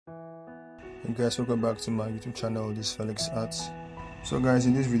Hey guys, welcome back to my YouTube channel. This is Felix Arts. So guys,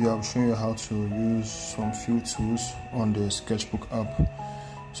 in this video I'll show you how to use some few tools on the Sketchbook app.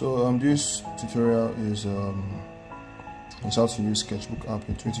 So this tutorial is how to use Sketchbook app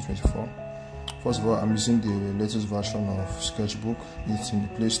in 2024. First of all, I'm using the latest version of Sketchbook. It's in the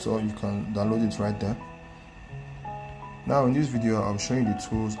Play Store. You can download it right there. Now in this video I'll show you the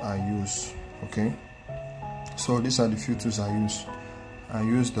tools I use. Okay, so these are the few tools I use. I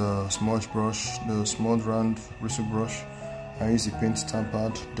use the smudge brush, the small round bristle brush. I use the paint stamp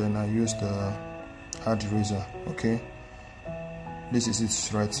pad, then I use the hard eraser. Okay, this is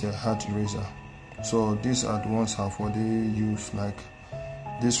it right here, hard eraser. So these are the ones I've already used. Like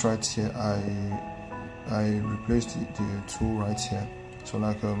this right here, I replaced the tool right here. So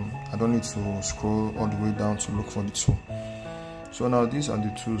like I don't need to scroll all the way down to look for the tool. So now these are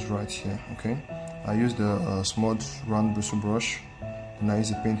the tools right here. Okay, I use the smudge round bristle brush. And I use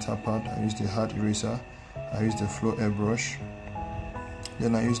the paint pad, I use the hard eraser, I use the flow airbrush,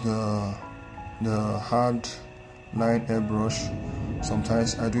 then I use the hard line airbrush.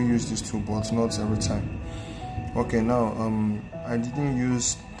 Sometimes I do use this tool, but not every time. Okay, now I didn't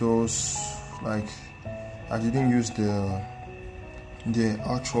use those, like I didn't use the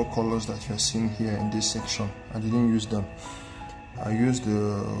actual colors that you're seeing here in this section. I didn't use them. I used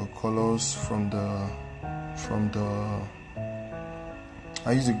the colors from the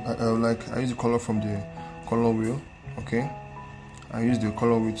I use the color from the color wheel. Okay, I use the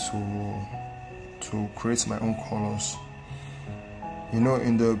color wheel to create my own colors. You know,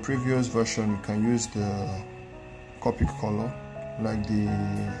 in the previous version you can use the Copic color, like the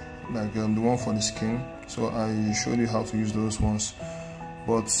one for the skin. So I showed you how to use those ones,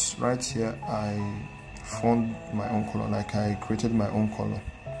 but right here I found my own color, like I created my own color.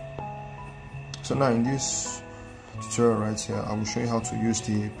 So now in this tutorial right here, I will show you how to use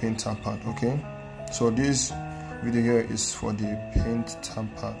the paint pad. Okay, so this video here is for the paint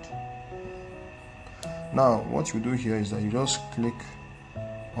pad. Now what you do here is that you just click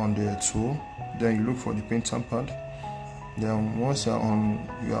on the tool, then you look for the paint pad. Then once you are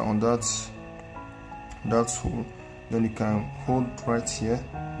on that tool, then you can hold right here,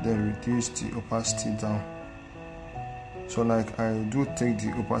 then reduce the opacity down. So like I do take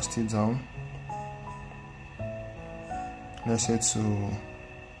the opacity down, let's say to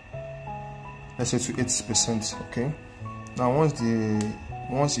 8%. Okay, now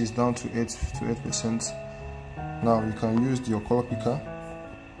once it's down to 8%, now you can use your color picker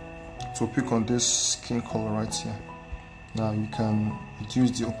to pick on this skin color right here. Now you can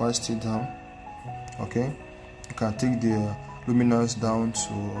reduce the opacity down. Okay, you can take the luminance down to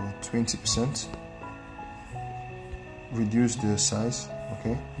 20%, reduce the size.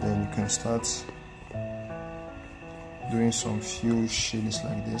 Okay, then you can start doing some few shades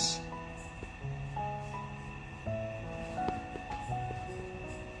like this.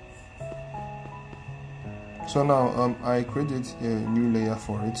 So now I created a new layer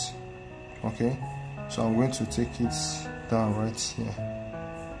for it. Okay, so I'm going to take it down right here.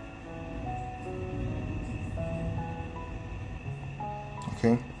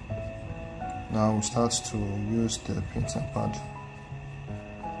 Okay, now we'll start to use the paint pad.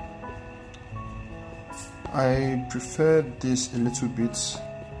 I prefer this a little bit,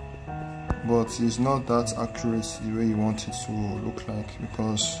 but it's not that accurate the way you want it to look like,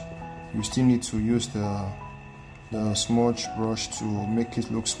 because you still need to use the smudge brush to make it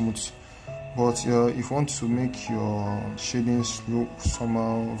look smooth. But if you want to make your shadings look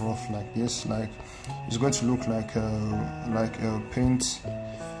somehow rough like this, like it's going to look like a paint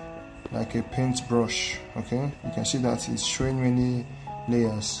brush. Okay, you can see that it's showing many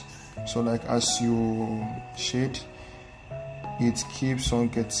layers. So like as you shade, it keeps on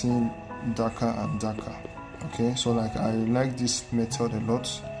getting darker and darker. Okay, so like I like this method a lot,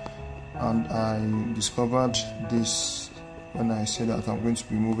 and I discovered this when I said that I'm going to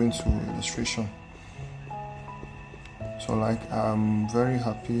be moving to illustration. So like I'm very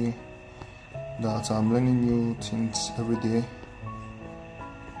happy that I'm learning new things every day.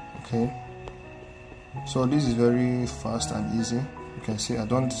 Okay, so this is very fast and easy. You can see I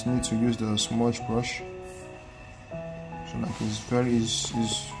don't need to use the smudge brush. So like it's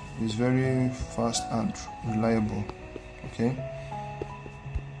very fast and reliable. Okay,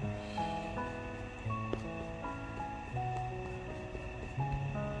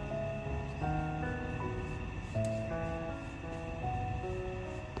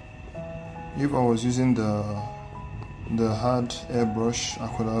 if I was using the hard airbrush, I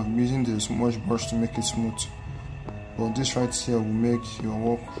could have using the smudge brush to make it smooth. But this right here will make your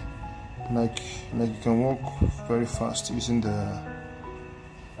work like you can work very fast using the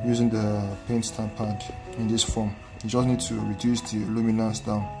using the paint stamp pad in this form. You just need to reduce the luminance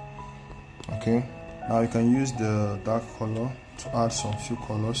down. Okay, now you can use the dark color to add some few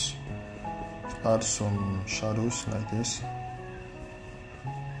colors, to add some shadows like this.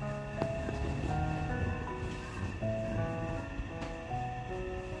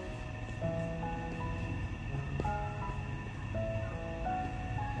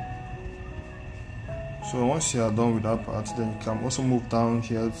 So once you are done with that part, then you can also move down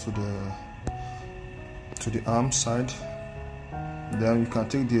here to the arm side. Then you can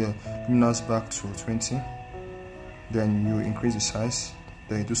take the luminance back to 20. Then you increase the size.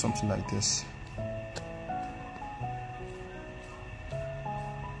 Then you do something like this.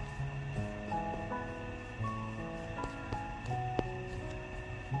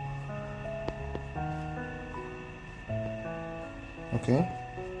 Okay.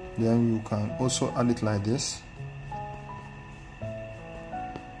 Then you can also add it like this.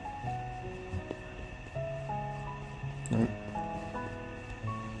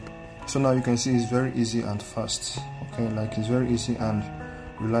 So now you can see it's very easy and fast. Okay, like it's very easy and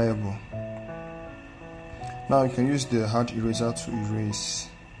reliable. Now you can use the hard eraser to erase.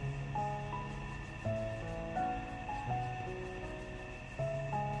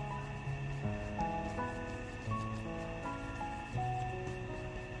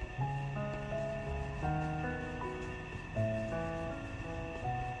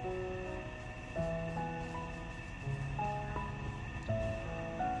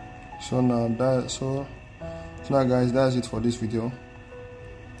 So now guys, that's it for this video.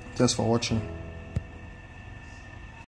 Thanks for watching.